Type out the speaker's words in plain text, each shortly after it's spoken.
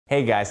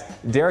Hey guys,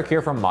 Derek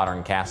here from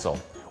Modern Castle.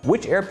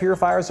 Which air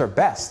purifiers are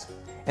best?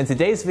 In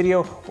today's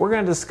video, we're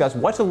going to discuss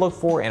what to look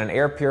for in an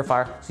air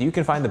purifier so you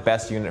can find the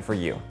best unit for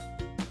you.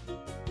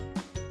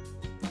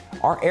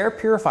 Our air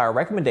purifier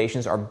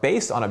recommendations are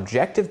based on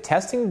objective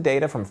testing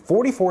data from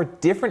 44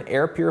 different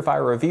air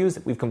purifier reviews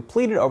that we've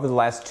completed over the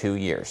last 2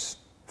 years.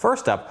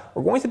 First up,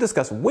 we're going to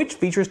discuss which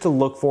features to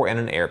look for in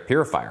an air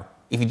purifier.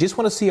 If you just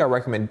want to see our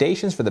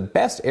recommendations for the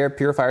best air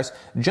purifiers,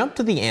 jump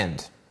to the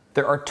end.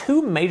 There are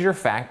two major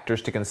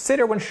factors to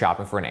consider when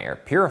shopping for an air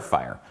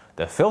purifier: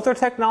 the filter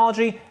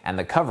technology and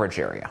the coverage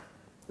area.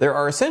 There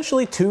are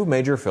essentially two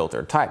major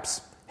filter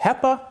types: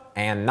 HEPA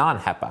and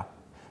non-HEPA.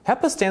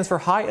 HEPA stands for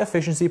High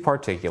Efficiency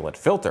Particulate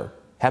Filter.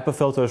 HEPA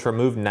filters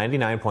remove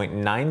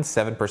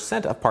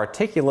 99.97% of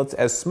particulates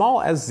as small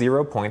as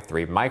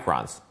 0.3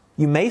 microns.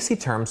 You may see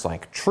terms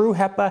like true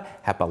HEPA,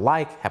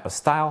 HEPA-like,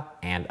 HEPA-style,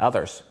 and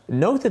others.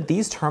 Note that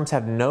these terms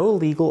have no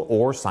legal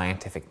or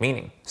scientific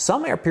meaning.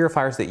 Some air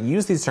purifiers that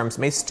use these terms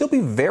may still be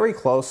very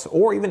close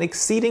or even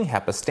exceeding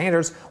HEPA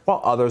standards,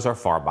 while others are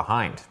far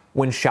behind.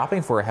 When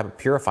shopping for a HEPA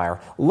purifier,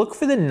 look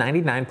for the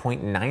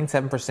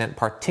 99.97%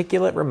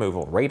 particulate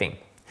removal rating.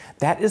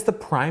 That is the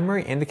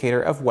primary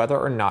indicator of whether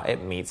or not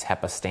it meets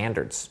HEPA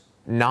standards.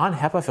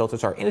 Non-HEPA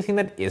filters are anything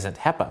that isn't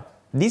HEPA.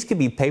 These could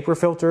be paper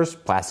filters,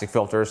 plastic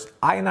filters,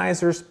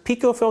 ionizers,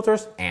 pico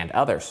filters, and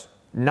others.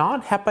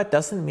 Non-HEPA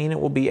doesn't mean it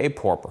will be a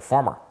poor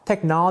performer.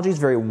 Technologies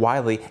vary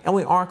widely, and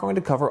we aren't going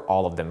to cover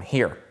all of them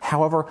here.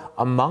 However,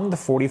 among the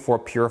 44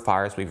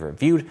 purifiers we've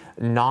reviewed,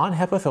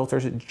 non-HEPA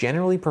filters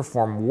generally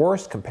perform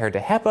worse compared to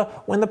HEPA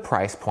when the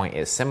price point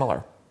is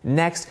similar.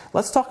 Next,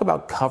 let's talk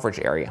about coverage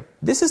area.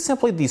 This is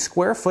simply the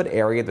square foot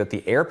area that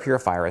the air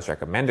purifier is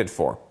recommended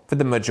for. For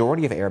the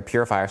majority of air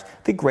purifiers,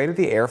 the greater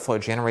the airflow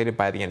generated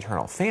by the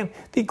internal fan,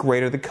 the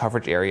greater the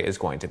coverage area is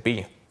going to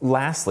be.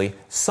 Lastly,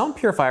 some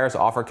purifiers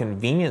offer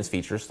convenience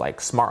features like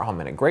smart home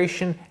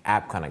integration,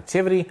 app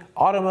connectivity,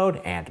 auto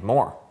mode, and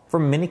more. For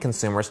many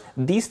consumers,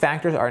 these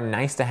factors are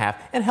nice to have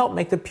and help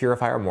make the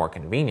purifier more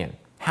convenient.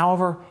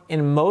 However,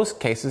 in most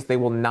cases, they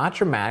will not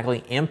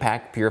dramatically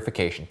impact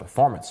purification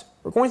performance.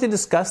 We're going to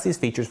discuss these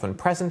features when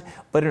present,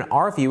 but in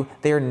our view,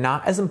 they are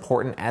not as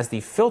important as the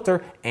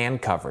filter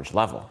and coverage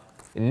level.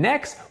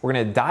 Next, we're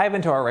going to dive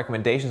into our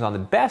recommendations on the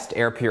best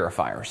air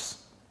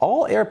purifiers.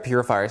 All air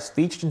purifiers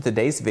featured in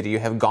today's video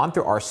have gone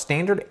through our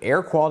standard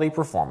air quality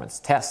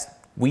performance test.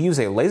 We use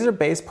a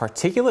laser-based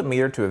particulate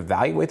meter to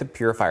evaluate the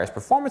purifier's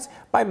performance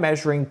by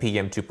measuring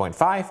PM2.5,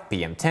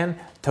 PM10,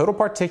 total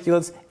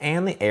particulates,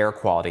 and the air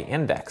quality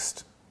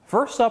index.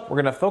 First up,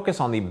 we're going to focus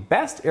on the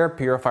best air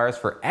purifiers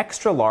for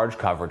extra large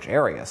coverage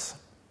areas.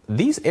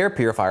 These air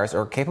purifiers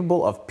are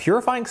capable of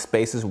purifying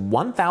spaces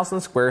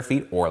 1,000 square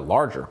feet or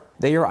larger.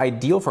 They are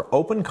ideal for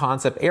open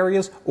concept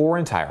areas or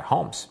entire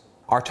homes.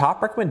 Our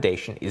top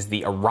recommendation is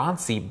the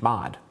Aranci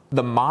mod.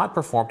 The mod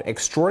performed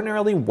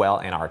extraordinarily well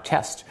in our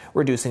test,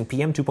 reducing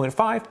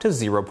PM2.5 to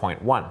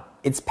 0.1.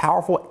 Its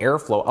powerful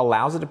airflow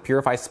allows it to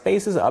purify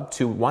spaces up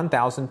to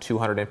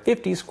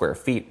 1,250 square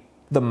feet.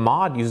 The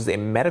mod uses a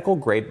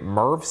medical-grade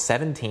MERV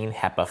 17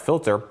 HEPA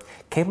filter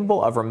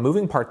capable of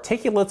removing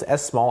particulates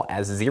as small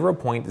as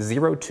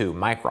 0.02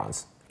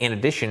 microns. In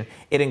addition,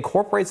 it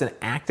incorporates an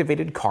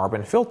activated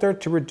carbon filter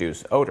to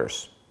reduce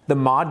odors. The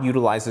mod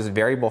utilizes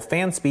variable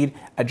fan speed,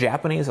 a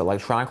Japanese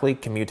electronically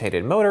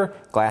commutated motor,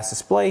 glass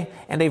display,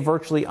 and a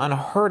virtually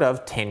unheard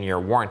of 10-year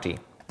warranty.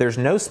 There's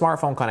no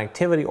smartphone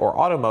connectivity or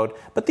auto mode,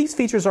 but these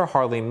features are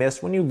hardly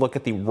missed when you look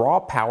at the raw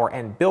power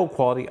and build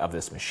quality of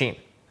this machine.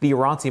 The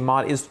Aranci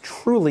mod is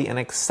truly an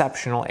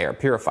exceptional air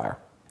purifier.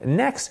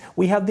 Next,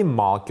 we have the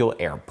Molecule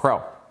Air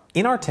Pro.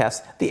 In our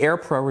test, the Air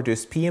Pro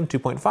reduced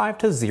PM2.5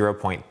 to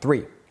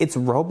 0.3. Its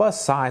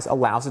robust size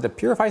allows it to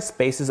purify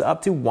spaces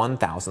up to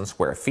 1,000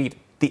 square feet.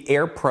 The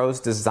Air Pro's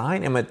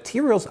design and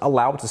materials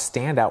allow it to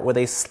stand out with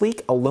a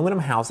sleek aluminum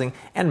housing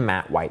and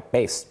matte white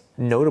base.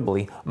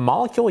 Notably,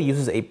 Molecule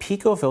uses a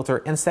pico filter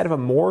instead of a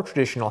more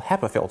traditional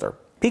HEPA filter.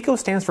 Pico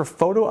stands for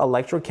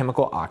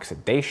photoelectrochemical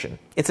oxidation.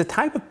 It's a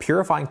type of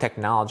purifying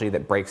technology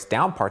that breaks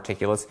down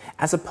particulates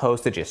as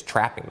opposed to just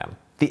trapping them.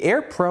 The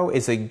Air Pro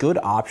is a good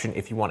option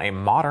if you want a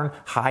modern,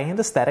 high-end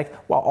aesthetic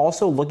while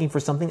also looking for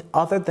something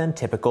other than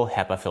typical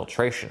HEPA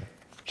filtration.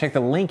 Check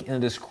the link in the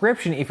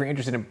description if you're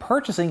interested in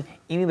purchasing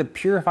any of the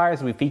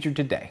purifiers we featured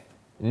today.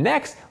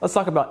 Next, let's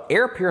talk about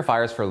air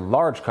purifiers for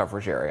large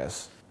coverage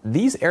areas.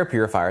 These air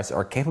purifiers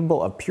are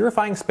capable of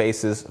purifying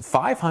spaces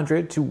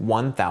 500 to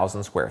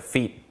 1,000 square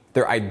feet.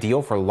 They're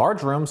ideal for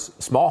large rooms,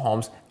 small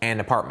homes, and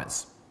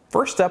apartments.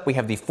 First up, we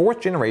have the 4th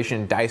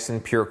generation Dyson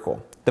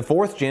PureCool. The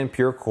 4th gen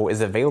PureCool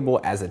is available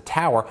as a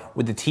tower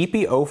with the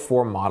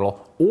TP04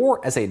 model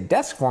or as a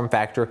desk form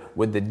factor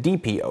with the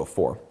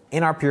DP04.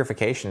 In our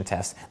purification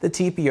test, the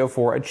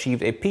TP04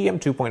 achieved a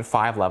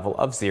PM2.5 level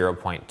of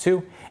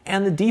 0.2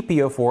 and the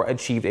DP04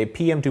 achieved a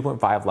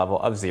PM2.5 level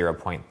of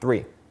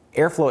 0.3.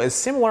 Airflow is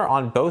similar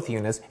on both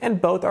units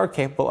and both are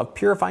capable of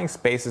purifying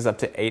spaces up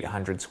to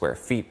 800 square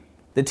feet.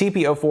 The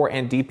TP04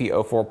 and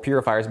DP04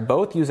 purifiers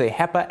both use a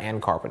HEPA and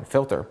carbon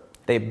filter.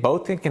 They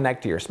both can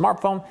connect to your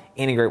smartphone,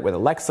 integrate with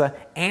Alexa,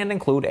 and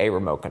include a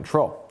remote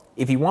control.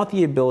 If you want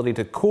the ability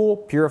to cool,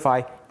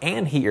 purify,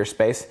 and heat your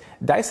space,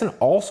 Dyson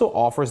also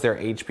offers their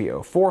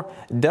HPO4,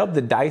 dubbed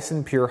the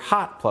Dyson Pure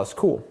Hot Plus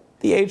Cool.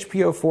 The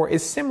HPO4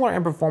 is similar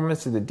in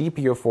performance to the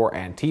DPO4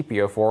 and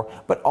TPO4,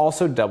 but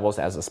also doubles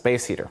as a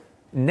space heater.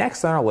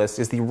 Next on our list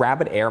is the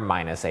Rabbit Air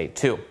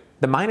 -A2.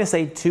 The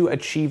 -A2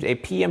 achieved a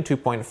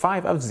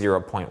PM2.5 of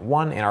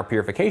 0.1 in our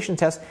purification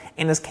test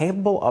and is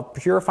capable of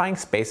purifying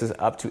spaces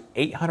up to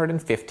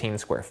 815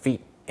 square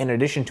feet. In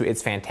addition to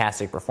its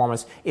fantastic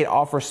performance, it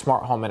offers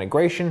smart home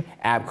integration,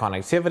 app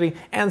connectivity,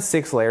 and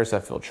 6 layers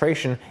of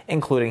filtration,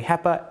 including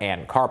HEPA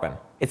and carbon.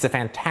 It's a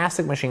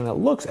fantastic machine that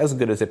looks as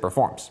good as it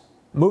performs.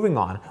 Moving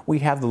on, we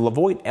have the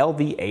Levoit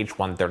LV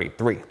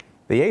H133.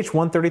 The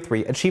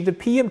H133 achieved a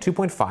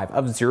PM2.5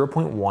 of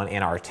 0.1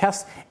 in our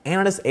test,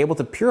 and it is able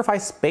to purify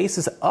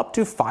spaces up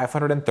to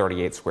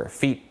 538 square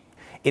feet.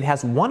 It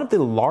has one of the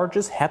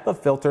largest HEPA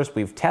filters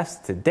we've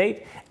tested to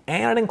date,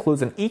 and it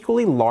includes an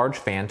equally large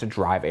fan to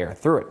drive air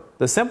through it.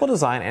 The simple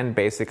design and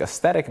basic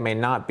aesthetic may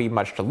not be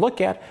much to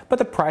look at, but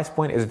the price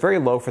point is very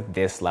low for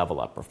this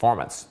level of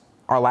performance.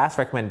 Our last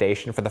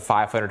recommendation for the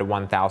 500 to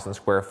 1,000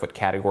 square foot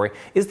category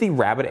is the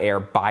Rabbit Air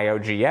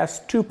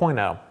BioGS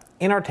 2.0.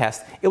 In our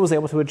test, it was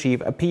able to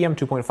achieve a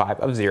PM2.5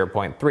 of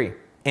 0.3.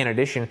 In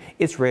addition,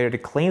 it's rated to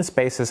clean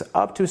spaces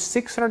up to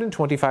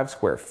 625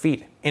 square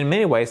feet. In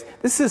many ways,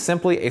 this is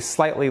simply a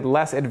slightly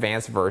less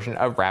advanced version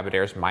of Rabbit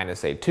Air's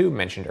 -A2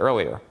 mentioned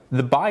earlier.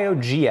 The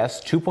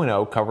BioGS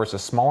 2.0 covers a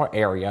smaller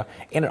area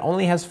and it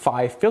only has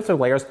 5 filter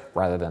layers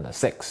rather than the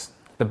 6.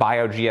 The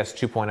BioGS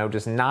 2.0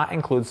 does not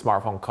include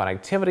smartphone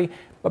connectivity,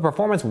 but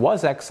performance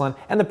was excellent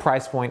and the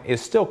price point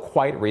is still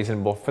quite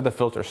reasonable for the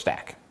filter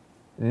stack.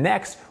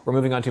 Next, we're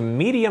moving on to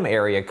medium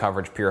area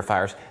coverage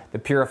purifiers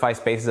that purify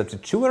spaces up to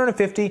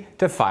 250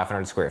 to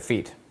 500 square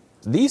feet.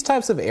 These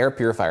types of air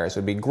purifiers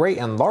would be great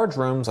in large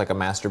rooms like a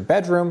master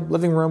bedroom,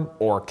 living room,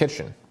 or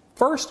kitchen.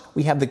 First,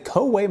 we have the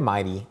Coway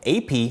Mighty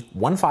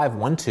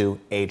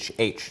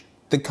AP1512HH.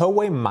 The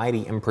Coway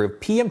Mighty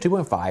improved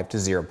PM2.5 to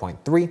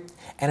 0.3,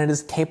 and it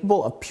is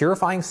capable of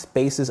purifying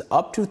spaces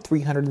up to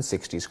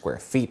 360 square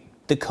feet.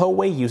 The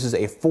Coway uses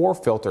a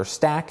 4-filter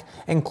stack,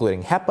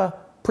 including HEPA,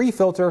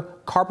 pre-filter,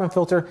 carbon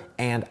filter,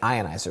 and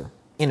ionizer.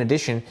 In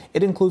addition,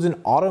 it includes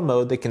an auto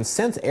mode that can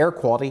sense air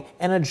quality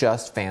and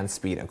adjust fan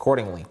speed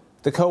accordingly.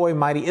 The Coway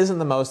Mighty isn't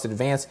the most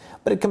advanced,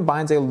 but it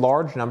combines a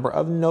large number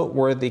of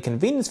noteworthy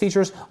convenience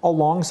features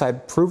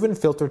alongside proven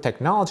filter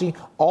technology,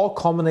 all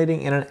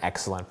culminating in an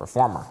excellent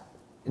performer.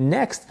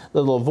 Next,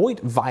 the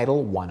Levoit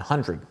Vital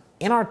 100.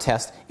 In our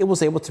test, it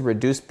was able to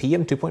reduce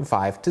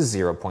PM2.5 to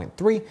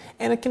 0.3,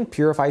 and it can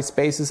purify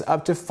spaces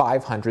up to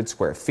 500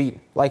 square feet.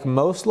 Like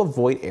most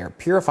Levoit air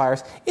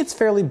purifiers, it's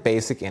fairly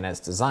basic in its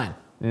design.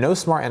 No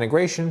smart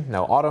integration,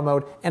 no auto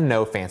mode, and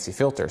no fancy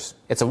filters.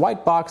 It's a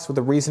white box with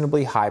a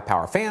reasonably high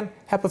power fan,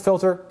 HEPA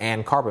filter,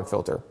 and carbon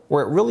filter.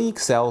 Where it really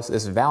excels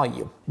is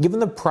value. Given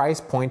the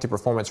price point to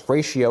performance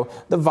ratio,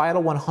 the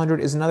Vital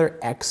 100 is another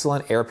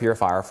excellent air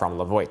purifier from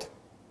Levoit.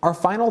 Our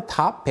final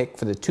top pick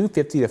for the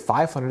 250 to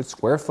 500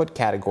 square foot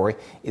category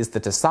is the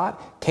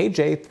Tissot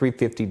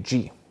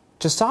KJ350G.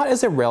 Tissot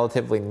is a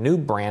relatively new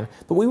brand,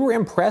 but we were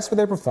impressed with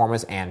their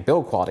performance and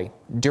build quality.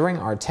 During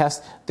our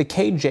test, the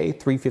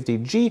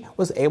KJ350G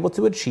was able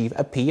to achieve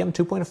a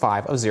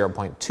PM2.5 of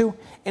 0.2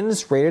 and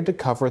is rated to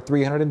cover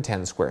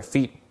 310 square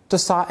feet.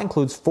 Tissot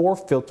includes 4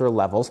 filter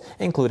levels,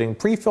 including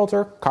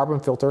pre-filter, carbon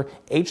filter,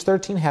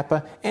 H13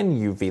 HEPA, and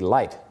UV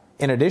light.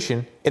 In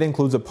addition, it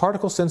includes a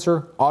particle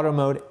sensor, auto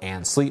mode,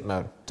 and sleep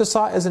mode.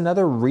 Tissot is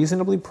another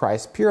reasonably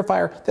priced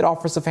purifier that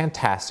offers a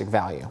fantastic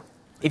value.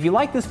 If you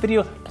like this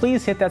video,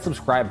 please hit that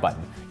subscribe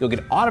button. You'll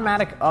get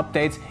automatic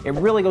updates. It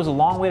really goes a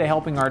long way to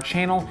helping our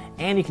channel,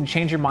 and you can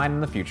change your mind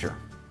in the future.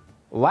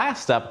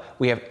 Last up,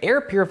 we have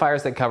air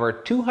purifiers that cover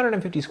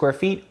 250 square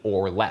feet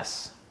or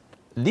less.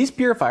 These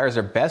purifiers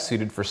are best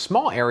suited for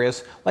small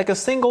areas like a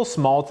single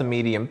small to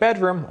medium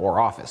bedroom or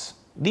office.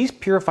 These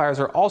purifiers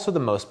are also the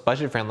most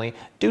budget-friendly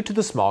due to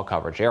the small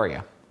coverage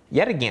area.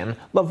 Yet again,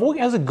 Levoit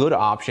has a good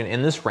option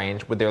in this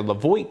range with their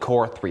Levoit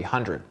Core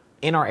 300.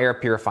 In our air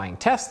purifying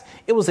test,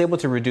 it was able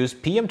to reduce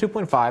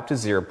PM2.5 to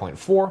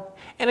 0.4,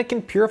 and it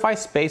can purify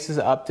spaces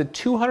up to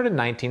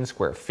 219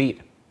 square feet.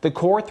 The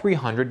Core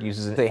 300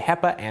 uses a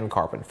HEPA and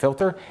carbon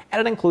filter,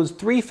 and it includes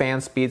 3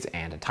 fan speeds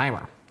and a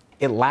timer.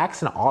 It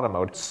lacks an auto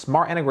mode,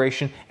 smart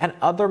integration, and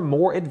other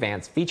more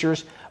advanced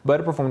features, but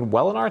it performed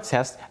well in our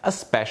test,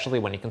 especially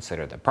when you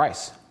consider the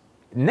price.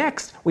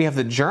 Next, we have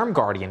the Germ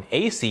Guardian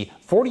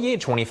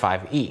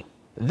AC4825E.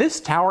 This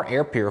tower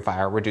air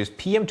purifier reduced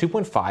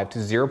PM2.5 to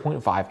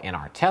 0.5 in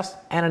our test,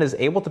 and it is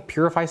able to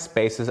purify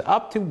spaces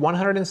up to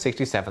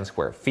 167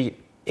 square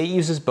feet. It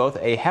uses both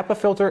a HEPA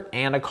filter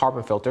and a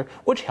carbon filter,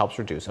 which helps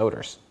reduce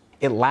odors.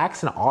 It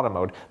lacks an auto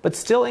mode, but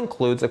still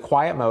includes a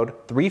quiet mode,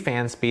 3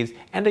 fan speeds,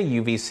 and a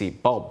UVC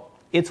bulb.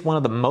 It's one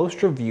of the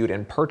most reviewed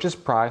and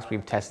purchased products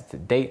we've tested to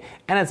date,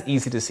 and it's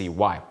easy to see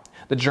why.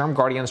 The Germ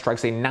Guardian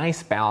strikes a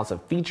nice balance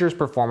of features,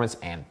 performance,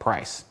 and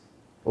price.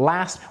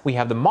 Last, we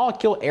have the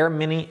Molecule Air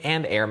Mini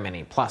and Air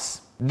Mini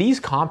Plus. These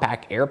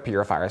compact air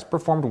purifiers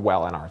performed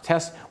well in our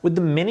tests, with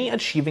the Mini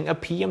achieving a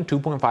PM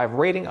 2.5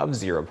 rating of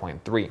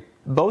 0.3.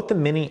 Both the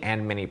Mini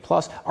and Mini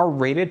Plus are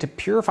rated to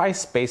purify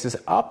spaces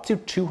up to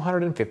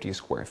 250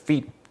 square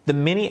feet. The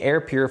Mini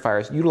air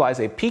purifiers utilize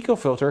a Pico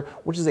filter,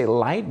 which is a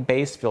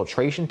light-based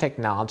filtration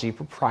technology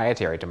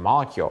proprietary to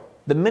Molecule.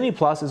 The Mini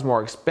Plus is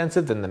more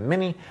expensive than the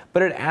Mini,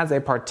 but it adds a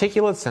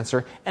particulate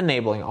sensor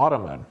enabling auto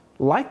mode.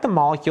 Like the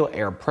Molecule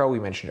Air Pro we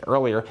mentioned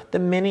earlier, the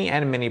Mini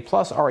and Mini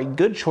Plus are a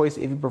good choice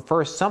if you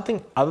prefer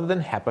something other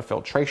than HEPA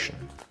filtration.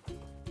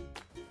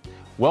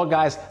 Well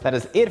guys, that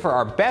is it for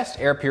our best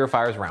air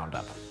purifiers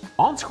roundup.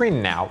 On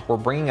screen now, we're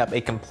bringing up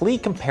a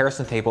complete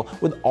comparison table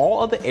with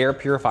all of the air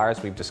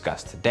purifiers we've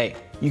discussed today.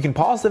 You can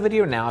pause the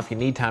video now if you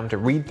need time to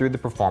read through the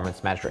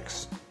performance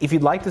metrics. If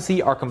you'd like to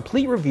see our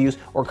complete reviews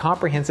or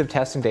comprehensive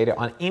testing data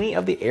on any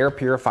of the air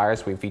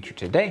purifiers we featured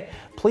today,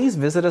 please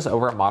visit us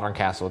over at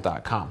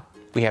moderncastle.com.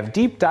 We have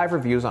deep dive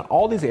reviews on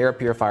all these air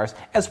purifiers,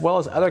 as well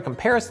as other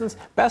comparisons,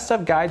 best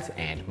of guides,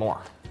 and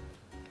more.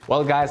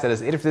 Well guys, that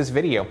is it for this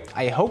video.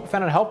 I hope you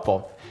found it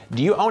helpful.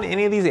 Do you own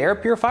any of these air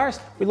purifiers?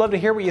 We'd love to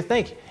hear what you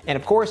think. And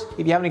of course,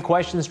 if you have any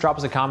questions, drop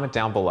us a comment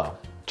down below.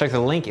 Check the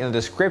link in the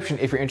description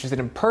if you're interested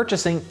in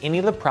purchasing any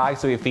of the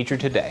products that we featured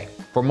today.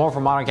 For more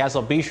from Modern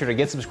Castle, be sure to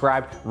get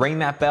subscribed, ring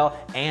that bell,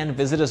 and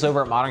visit us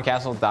over at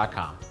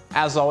moderncastle.com.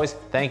 As always,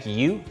 thank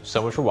you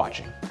so much for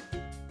watching.